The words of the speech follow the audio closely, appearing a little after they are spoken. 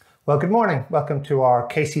Well, good morning. Welcome to our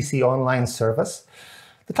KCC online service.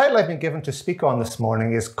 The title I've been given to speak on this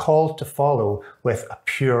morning is Called to Follow with a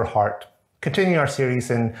Pure Heart, continuing our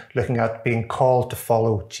series in looking at being called to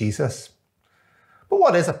follow Jesus. But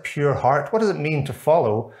what is a pure heart? What does it mean to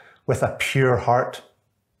follow with a pure heart?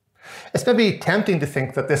 It's maybe tempting to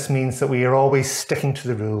think that this means that we are always sticking to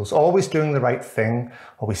the rules, always doing the right thing,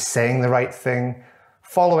 always saying the right thing,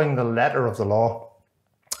 following the letter of the law,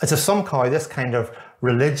 as if somehow this kind of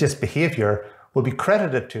religious behaviour will be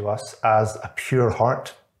credited to us as a pure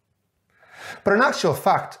heart. But in actual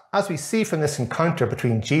fact, as we see from this encounter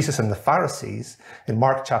between Jesus and the Pharisees in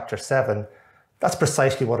Mark chapter 7, that's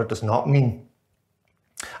precisely what it does not mean.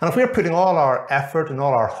 And if we're putting all our effort and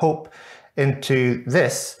all our hope into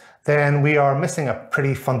this, then we are missing a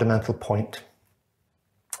pretty fundamental point.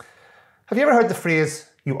 Have you ever heard the phrase,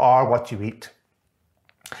 "you are what you eat"?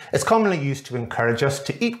 It's commonly used to encourage us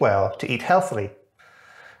to eat well, to eat healthily.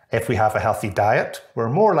 If we have a healthy diet, we're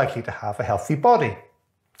more likely to have a healthy body.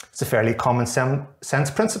 It's a fairly common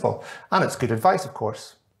sense principle, and it's good advice, of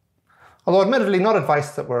course. Although admittedly not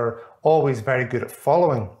advice that we're always very good at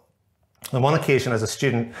following. On one occasion as a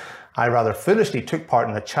student, I rather foolishly took part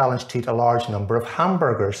in a challenge to eat a large number of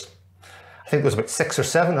hamburgers. I think there was about 6 or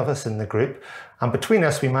 7 of us in the group, and between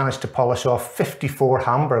us we managed to polish off 54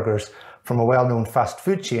 hamburgers from a well-known fast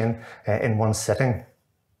food chain in one sitting.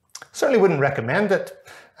 Certainly wouldn't recommend it,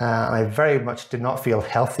 and I very much did not feel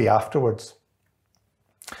healthy afterwards.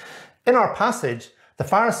 In our passage, the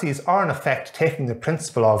Pharisees are in effect taking the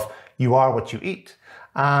principle of "you are what you eat"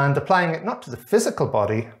 and applying it not to the physical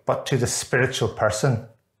body, but to the spiritual person.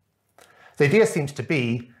 The idea seems to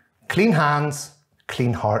be clean hands,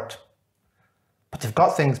 clean heart. But they've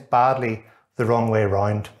got things badly the wrong way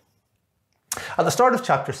around. At the start of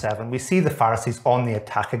chapter 7, we see the Pharisees on the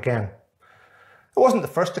attack again. It wasn't the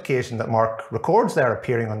first occasion that Mark records their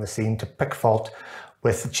appearing on the scene to pick fault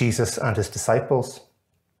with Jesus and his disciples.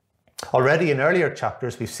 Already in earlier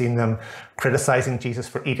chapters, we've seen them criticising Jesus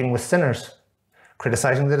for eating with sinners,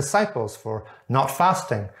 criticising the disciples for not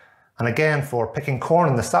fasting, and again for picking corn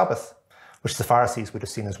on the Sabbath, which the Pharisees would have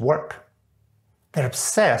seen as work. They're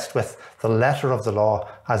obsessed with the letter of the law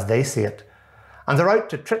as they see it, and they're out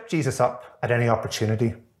to trip Jesus up at any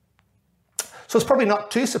opportunity. So it's probably not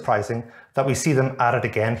too surprising that we see them at it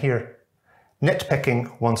again here,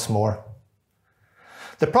 nitpicking once more.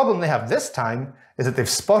 The problem they have this time is that they've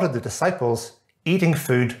spotted the disciples eating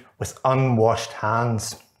food with unwashed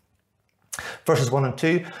hands. Verses 1 and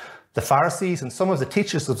 2, the Pharisees and some of the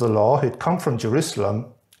teachers of the law who'd come from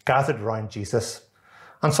Jerusalem gathered around Jesus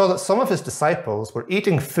and saw that some of his disciples were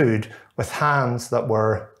eating food with hands that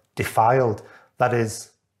were defiled, that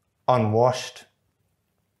is, unwashed.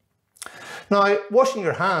 Now, washing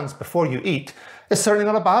your hands before you eat is certainly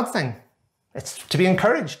not a bad thing. It's to be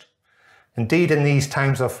encouraged. Indeed, in these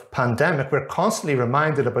times of pandemic, we're constantly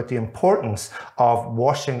reminded about the importance of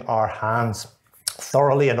washing our hands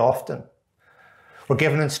thoroughly and often. We're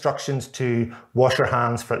given instructions to wash our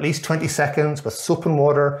hands for at least 20 seconds with soap and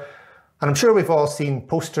water, and I'm sure we've all seen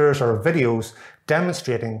posters or videos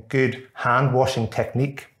demonstrating good hand washing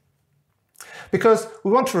technique. Because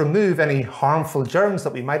we want to remove any harmful germs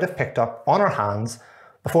that we might have picked up on our hands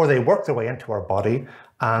before they work their way into our body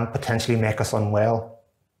and potentially make us unwell.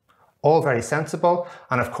 All very sensible,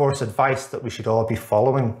 and of course advice that we should all be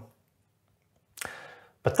following.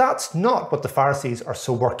 But that's not what the Pharisees are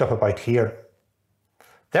so worked up about here.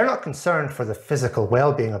 They're not concerned for the physical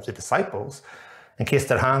well-being of the disciples, in case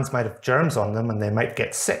their hands might have germs on them and they might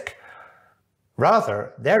get sick.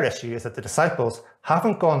 Rather, their issue is that the disciples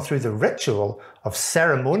haven't gone through the ritual of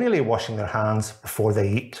ceremonially washing their hands before they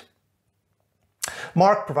eat.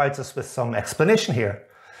 Mark provides us with some explanation here,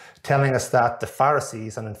 telling us that the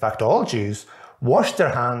Pharisees, and in fact all Jews, washed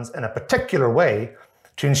their hands in a particular way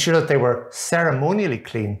to ensure that they were ceremonially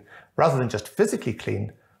clean rather than just physically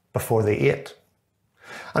clean before they ate.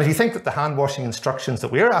 And if you think that the hand washing instructions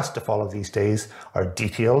that we're asked to follow these days are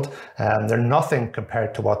detailed, they're nothing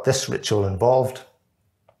compared to what this ritual involved.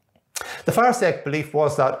 The Pharisaic belief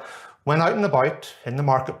was that when out and about in the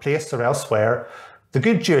marketplace or elsewhere, the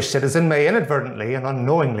good Jewish citizen may inadvertently and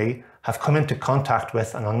unknowingly have come into contact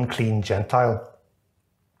with an unclean Gentile.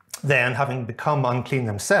 Then, having become unclean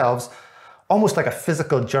themselves, almost like a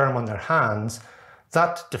physical germ on their hands,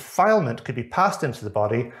 that defilement could be passed into the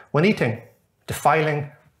body when eating,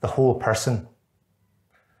 defiling the whole person.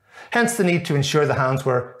 Hence the need to ensure the hands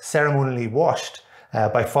were ceremonially washed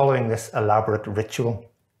by following this elaborate ritual.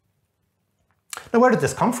 Now, where did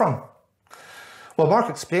this come from? Well, Mark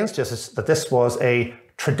explains to us that this was a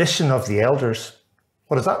tradition of the elders.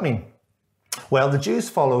 What does that mean? Well, the Jews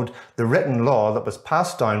followed the written law that was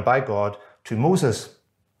passed down by God to Moses.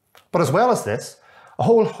 But as well as this, a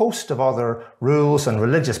whole host of other rules and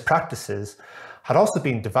religious practices had also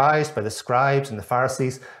been devised by the scribes and the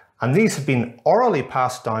Pharisees, and these had been orally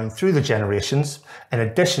passed down through the generations in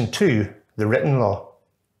addition to the written law.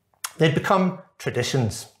 They'd become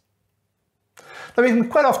traditions. Now, we can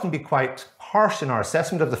quite often be quite harsh in our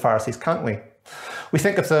assessment of the Pharisees, can't we? We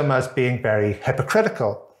think of them as being very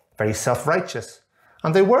hypocritical, very self-righteous,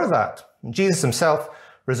 and they were that. And Jesus himself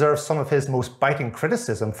reserves some of his most biting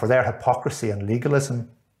criticism for their hypocrisy and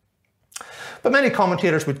legalism. But many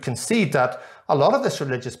commentators would concede that a lot of this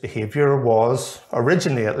religious behaviour was,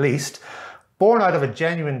 originally at least, born out of a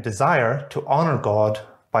genuine desire to honour God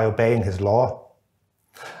by obeying his law.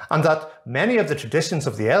 And that many of the traditions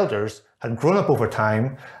of the elders had grown up over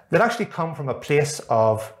time that actually come from a place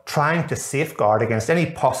of trying to safeguard against any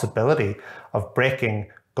possibility of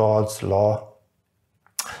breaking God's law.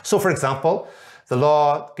 So, for example, the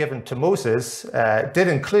law given to Moses did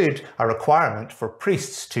include a requirement for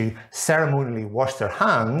priests to ceremonially wash their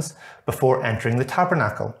hands before entering the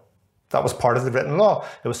tabernacle. That was part of the written law.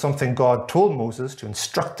 It was something God told Moses to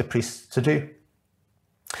instruct the priests to do.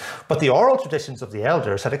 But the oral traditions of the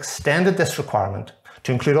elders had extended this requirement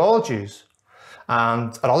to include all Jews,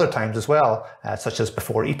 and at other times as well, such as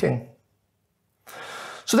before eating.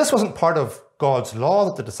 So this wasn't part of God's law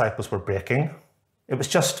that the disciples were breaking. It was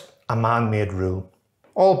just a man-made rule,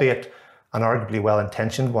 albeit an arguably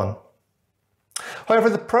well-intentioned one. However,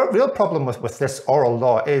 the real problem with this oral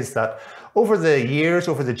law is that over the years,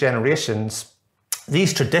 over the generations,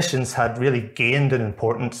 these traditions had really gained in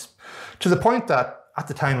importance to the point that at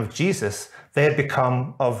the time of Jesus, they had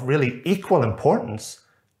become of really equal importance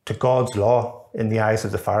to God's law in the eyes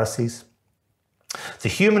of the Pharisees. The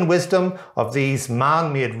human wisdom of these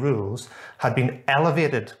man-made rules had been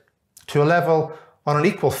elevated to a level on an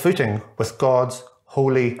equal footing with God's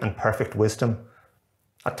holy and perfect wisdom,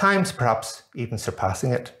 at times perhaps even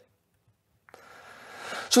surpassing it.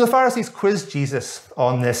 So the Pharisees quizzed Jesus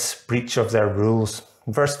on this breach of their rules.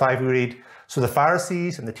 In verse 5 we read, "So the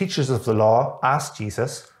Pharisees and the teachers of the law asked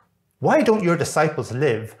Jesus, 'Why don't your disciples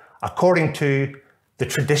live according to the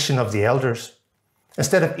tradition of the elders,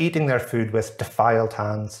 instead of eating their food with defiled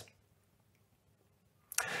hands?'"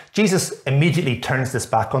 Jesus immediately turns this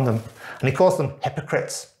back on them, and he calls them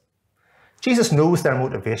hypocrites. Jesus knows their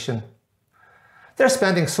motivation. They're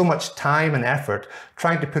spending so much time and effort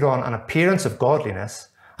trying to put on an appearance of godliness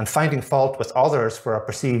and finding fault with others for a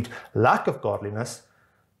perceived lack of godliness,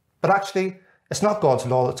 but actually, it's not God's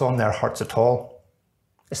law that's on their hearts at all.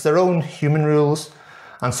 It's their own human rules,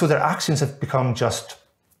 and so their actions have become just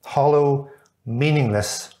hollow,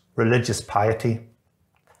 meaningless religious piety.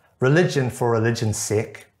 Religion for religion's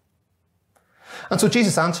sake. And so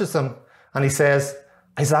Jesus answers them, and he says,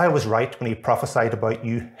 "Isaiah was right when he prophesied about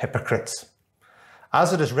you hypocrites.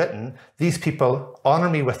 As it is written, these people honour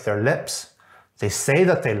me with their lips. They say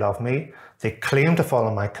that they love me. They claim to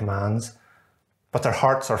follow my commands, but their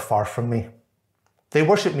hearts are far from me. They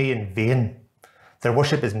worship me in vain. Their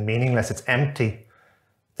worship is meaningless. It's empty.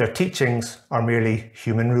 Their teachings are merely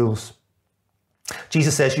human rules."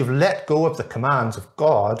 Jesus says you've let go of the commands of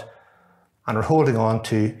God and are holding on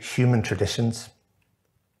to human traditions.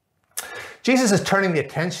 Jesus is turning the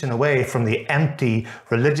attention away from the empty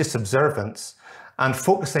religious observance and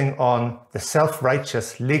focusing on the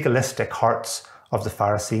self-righteous, legalistic hearts of the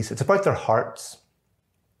Pharisees. It's about their hearts.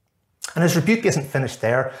 And his rebuke isn't finished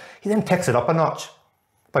there. He then takes it up a notch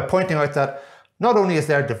by pointing out that not only is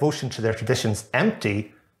their devotion to their traditions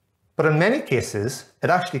empty, but in many cases, it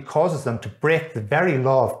actually causes them to break the very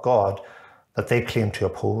law of God that they claim to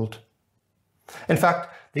uphold. In fact,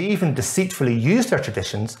 they even deceitfully use their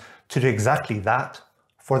traditions to do exactly that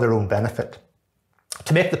for their own benefit.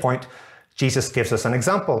 To make the point, Jesus gives us an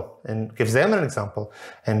example and gives them an example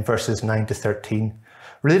in verses 9 to 13,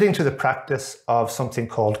 relating to the practice of something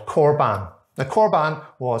called Korban. Now, Korban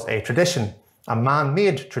was a tradition, a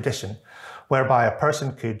man-made tradition, whereby a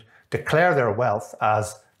person could declare their wealth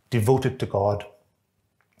as devoted to God.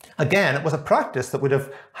 Again, it was a practice that would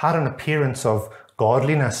have had an appearance of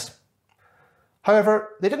godliness.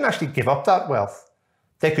 However, they didn't actually give up that wealth.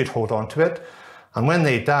 They could hold on to it, and when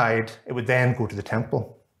they died, it would then go to the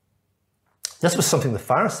temple. This was something the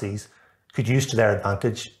Pharisees could use to their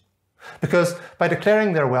advantage, because by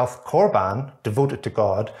declaring their wealth Korban, devoted to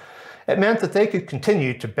God, it meant that they could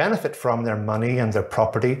continue to benefit from their money and their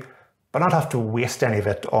property, but not have to waste any of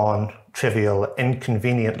it on trivial,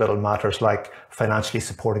 inconvenient little matters like financially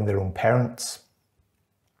supporting their own parents.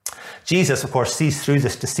 Jesus, of course, sees through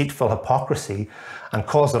this deceitful hypocrisy and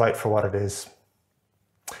calls it out for what it is.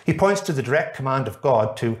 He points to the direct command of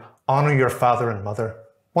God to honour your father and mother,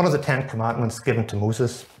 one of the 10 commandments given to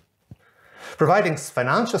Moses. Providing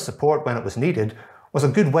financial support when it was needed was a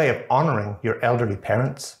good way of honouring your elderly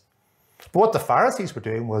parents. But what the Pharisees were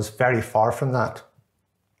doing was very far from that.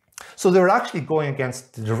 So they were actually going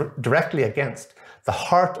directly against the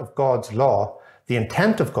heart of God's law, the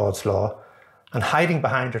intent of God's law, and hiding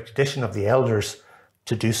behind the tradition of the elders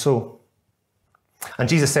to do so. And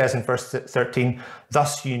Jesus says in verse 13,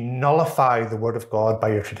 thus you nullify the word of God by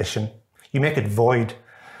your tradition. You make it void,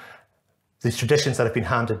 these traditions that have been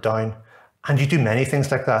handed down, and you do many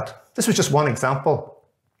things like that. This was just one example.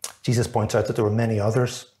 Jesus points out that there were many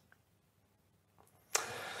others.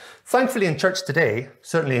 Thankfully in church today,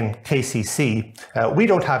 certainly in KCC, we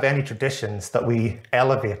don't have any traditions that we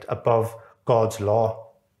elevate above God's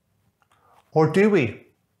law. Or do we?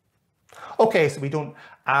 Okay, so we don't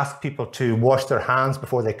ask people to wash their hands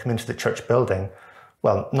before they come into the church building.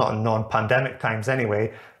 Well, not in non-pandemic times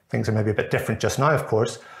anyway. Things are maybe a bit different just now, of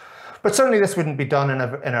course. But certainly this wouldn't be done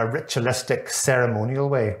in a ritualistic, ceremonial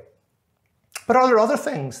way. But are there other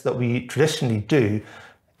things that we traditionally do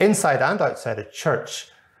inside and outside of church,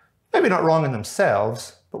 maybe not wrong in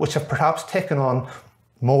themselves, but which have perhaps taken on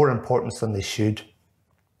more importance than they should?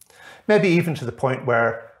 Maybe even to the point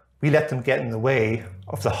where we let them get in the way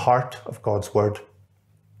of the heart of God's word.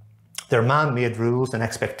 They're man-made rules and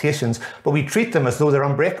expectations, but we treat them as though they're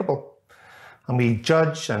unbreakable. And we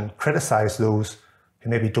judge and criticize those who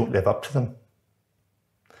maybe don't live up to them.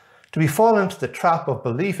 Do we fall into the trap of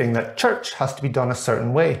believing that church has to be done a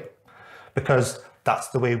certain way because that's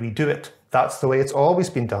the way we do it? That's the way it's always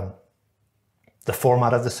been done. The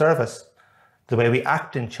format of the service, the way we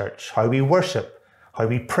act in church, how we worship, how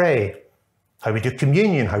we pray, how we do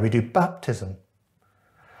communion, how we do baptism.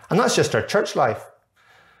 And that's just our church life.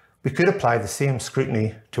 We could apply the same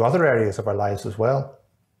scrutiny to other areas of our lives as well.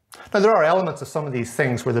 Now, there are elements of some of these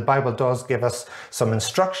things where the Bible does give us some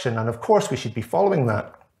instruction, and of course we should be following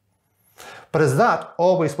that. But is that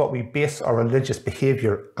always what we base our religious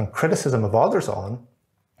behaviour and criticism of others on?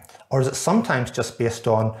 Or is it sometimes just based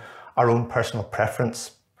on our own personal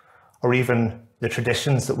preference, or even the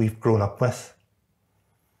traditions that we've grown up with?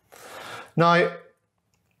 Now,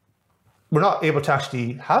 we're not able to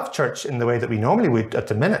actually have church in the way that we normally would at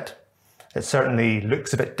the minute. It certainly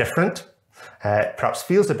looks a bit different, perhaps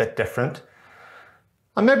feels a bit different.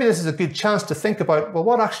 And maybe this is a good chance to think about, well,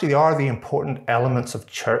 what actually are the important elements of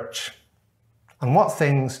church? And what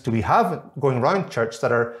things do we have going around church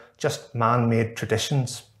that are just man-made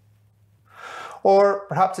traditions? Or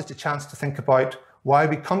perhaps it's a chance to think about why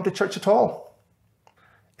we come to church at all.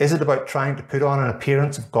 Is it about trying to put on an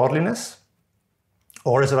appearance of godliness?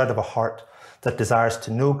 Or is it out of a heart that desires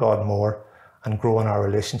to know God more and grow in our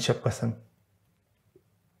relationship with him?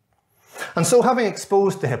 And so, having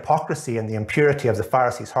exposed the hypocrisy and the impurity of the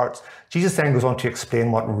Pharisees' hearts, Jesus then goes on to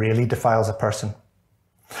explain what really defiles a person.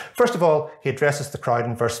 First of all, he addresses the crowd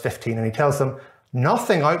in verse 15 and he tells them,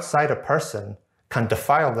 nothing outside a person can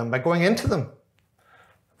defile them by going into them.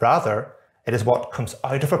 Rather, it is what comes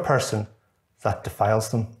out of a person that defiles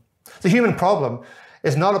them. The human problem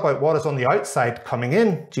is not about what is on the outside coming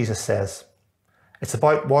in, Jesus says. It's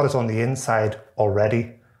about what is on the inside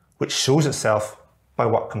already, which shows itself by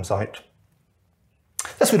what comes out.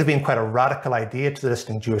 This would have been quite a radical idea to the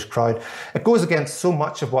listening Jewish crowd. It goes against so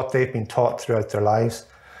much of what they've been taught throughout their lives,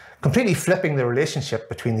 completely flipping the relationship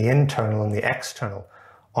between the internal and the external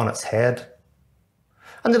on its head.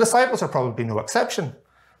 And the disciples are probably no exception.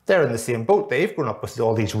 They're in the same boat. They've grown up with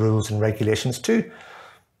all these rules and regulations too.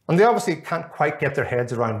 And they obviously can't quite get their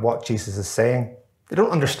heads around what Jesus is saying. They don't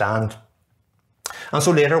understand. And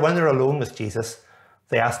so later, when they're alone with Jesus,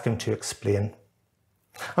 they ask him to explain.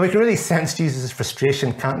 And we can really sense Jesus'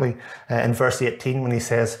 frustration, can't we? In verse 18 when he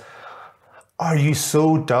says, are you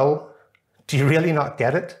so dull? Do you really not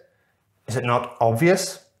get it? Is it not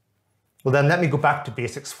obvious? Well then let me go back to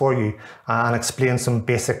basics for you and explain some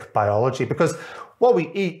basic biology, because what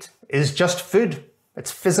we eat is just food.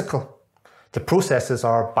 It's physical. The processes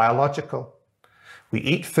are biological. We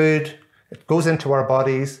eat food, it goes into our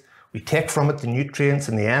bodies, we take from it the nutrients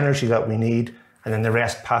and the energy that we need, and then the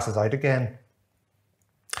rest passes out again.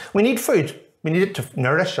 We need food. We need it to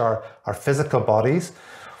nourish our physical bodies,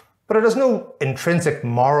 but it has no intrinsic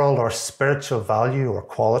moral or spiritual value or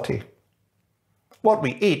quality. What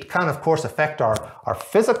we eat can, of course, affect our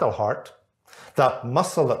physical heart, that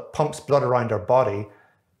muscle that pumps blood around our body,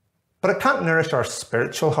 but it can't nourish our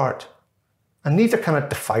spiritual heart, and neither can it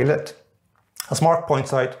defile it. As Mark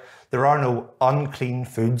points out, there are no unclean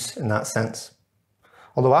foods in that sense.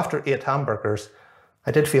 Although after 8 hamburgers,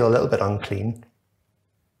 I did feel a little bit unclean.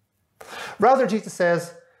 Rather, Jesus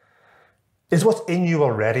says, is what's in you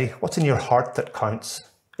already, what's in your heart that counts.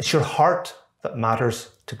 It's your heart that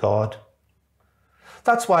matters to God.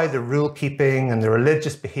 That's why the rule keeping and the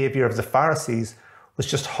religious behaviour of the Pharisees was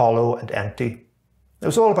just hollow and empty. It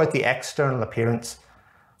was all about the external appearance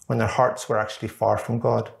when their hearts were actually far from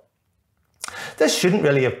God. This shouldn't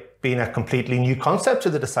really have been a completely new concept to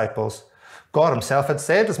the disciples. God himself had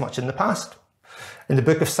said as much in the past. In the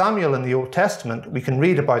book of Samuel in the Old Testament, we can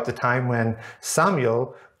read about the time when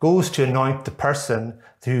Samuel goes to anoint the person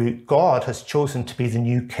who God has chosen to be the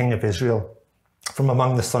new king of Israel from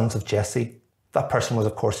among the sons of Jesse. That person was,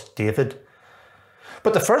 of course, David.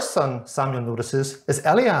 But the first son Samuel notices is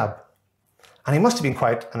Eliab, and he must have been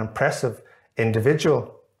quite an impressive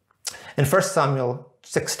individual. In 1 Samuel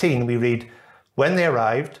 16, we read, "When they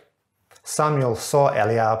arrived, Samuel saw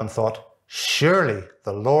Eliab and thought, 'Surely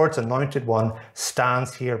the Lord's anointed one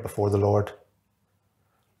stands here before the Lord.'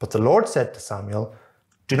 But the Lord said to Samuel,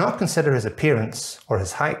 'Do not consider his appearance or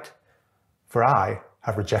his height, for I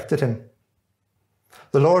have rejected him.'"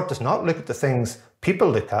 The Lord does not look at the things people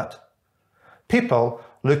look at. People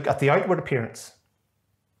look at the outward appearance,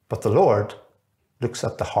 but the Lord looks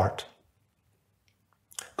at the heart.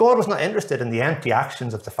 God was not interested in the empty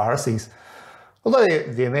actions of the Pharisees, although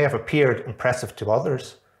they may have appeared impressive to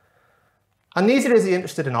others. And neither is he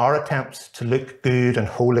interested in our attempts to look good and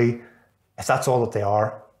holy, if that's all that they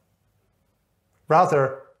are.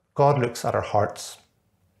 Rather, God looks at our hearts.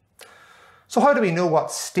 So how do we know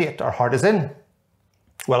what state our heart is in?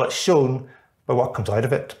 Well, it's shown by what comes out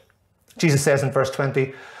of it. Jesus says in verse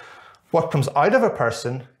 20, "What comes out of a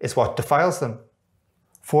person is what defiles them.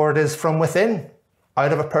 For it is from within,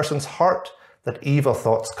 out of a person's heart, that evil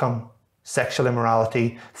thoughts come. Sexual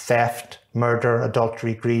immorality, theft, murder,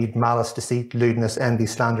 adultery, greed, malice, deceit, lewdness, envy,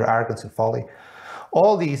 slander, arrogance, and folly.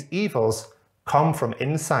 All these evils come from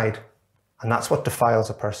inside, and that's what defiles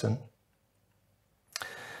a person."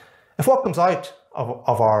 If what comes out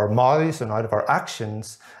of our mouths and out of our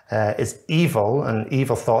actions is evil and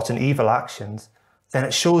evil thoughts and evil actions, then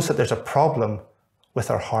it shows that there's a problem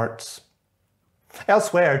with our hearts.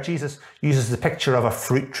 Elsewhere, Jesus uses the picture of a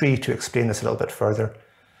fruit tree to explain this a little bit further.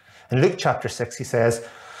 In Luke chapter 6, he says,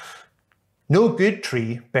 "No good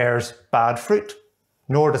tree bears bad fruit,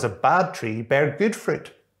 nor does a bad tree bear good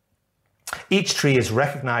fruit. Each tree is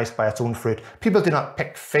recognized by its own fruit. People do not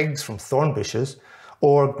pick figs from thorn bushes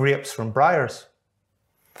or grapes from briars.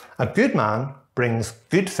 A good man brings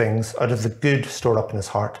good things out of the good stored up in his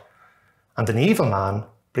heart, and an evil man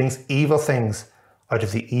brings evil things out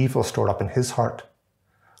of the evil stored up in his heart.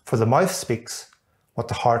 For the mouth speaks what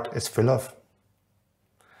the heart is full of."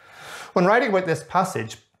 When writing about this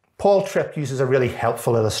passage, Paul Tripp uses a really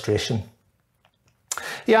helpful illustration.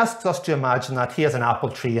 He asks us to imagine that he has an apple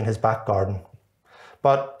tree in his back garden,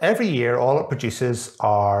 but every year all it produces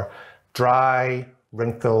are dry,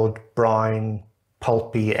 wrinkled, brown,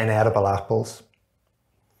 pulpy, inedible apples.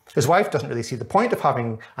 His wife doesn't really see the point of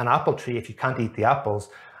having an apple tree if you can't eat the apples,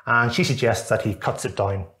 and she suggests that he cuts it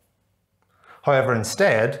down. However,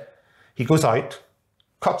 instead, he goes out,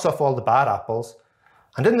 cuts off all the bad apples,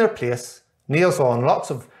 and in their place, nails on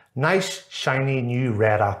lots of nice, shiny, new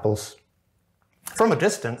red apples. From a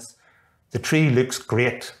distance, the tree looks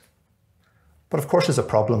great, but of course there's a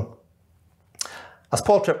problem. As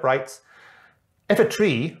Paul Tripp writes, if a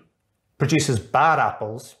tree produces bad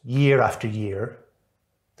apples year after year,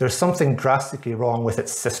 there's something drastically wrong with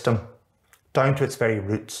its system, down to its very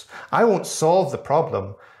roots. I won't solve the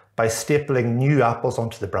problem by stapling new apples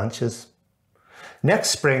onto the branches. Next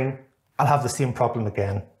spring, I'll have the same problem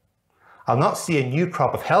again. I'll not see a new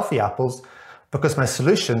crop of healthy apples because my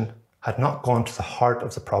solution had not gone to the heart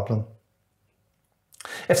of the problem.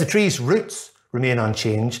 If the tree's roots remain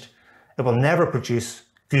unchanged, it will never produce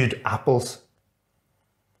good apples.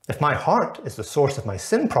 If my heart is the source of my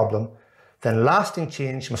sin problem, then lasting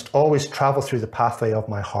change must always travel through the pathway of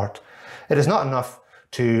my heart. It is not enough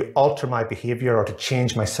to alter my behaviour or to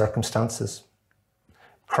change my circumstances.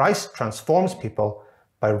 Christ transforms people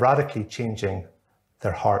by radically changing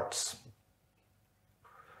their hearts.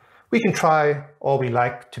 We can try all we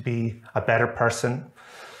like to be a better person.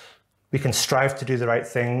 We can strive to do the right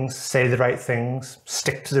things, say the right things,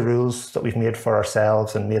 stick to the rules that we've made for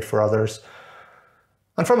ourselves and made for others.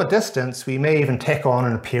 And from a distance, we may even take on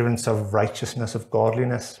an appearance of righteousness, of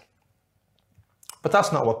godliness. But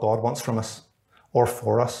that's not what God wants from us or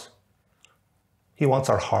for us. He wants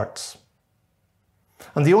our hearts.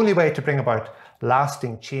 And the only way to bring about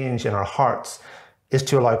lasting change in our hearts is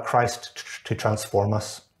to allow Christ to transform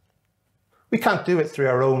us. We can't do it through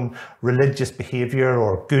our own religious behaviour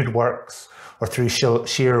or good works or through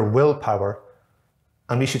sheer willpower,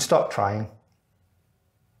 and we should stop trying.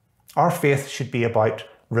 Our faith should be about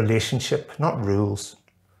relationship, not rules.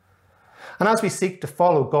 And as we seek to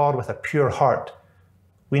follow God with a pure heart,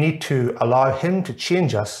 we need to allow Him to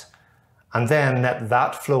change us and then let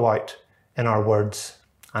that flow out in our words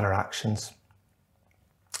and our actions.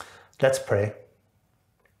 Let's pray.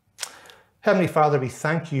 Heavenly Father, we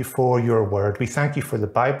thank you for your word. We thank you for the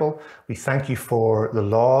Bible. We thank you for the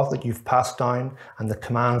law that you've passed down and the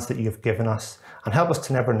commands that you've given us. And help us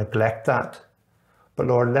to never neglect that. But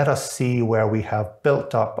Lord, let us see where we have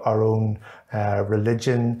built up our own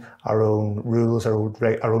religion, our own rules,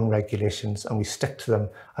 our own regulations, and we stick to them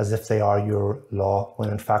as if they are your law, when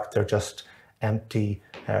in fact they're just empty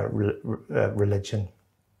religion.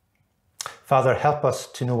 Father, help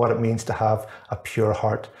us to know what it means to have a pure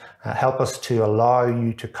heart. Help us to allow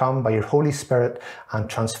you to come by your Holy Spirit and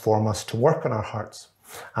transform us, to work on our hearts,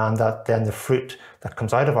 and that then the fruit that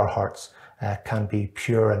comes out of our hearts can be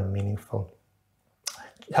pure and meaningful.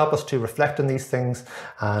 Help us to reflect on these things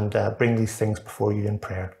and bring these things before you in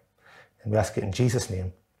prayer. And we ask it in Jesus'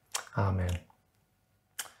 name. Amen.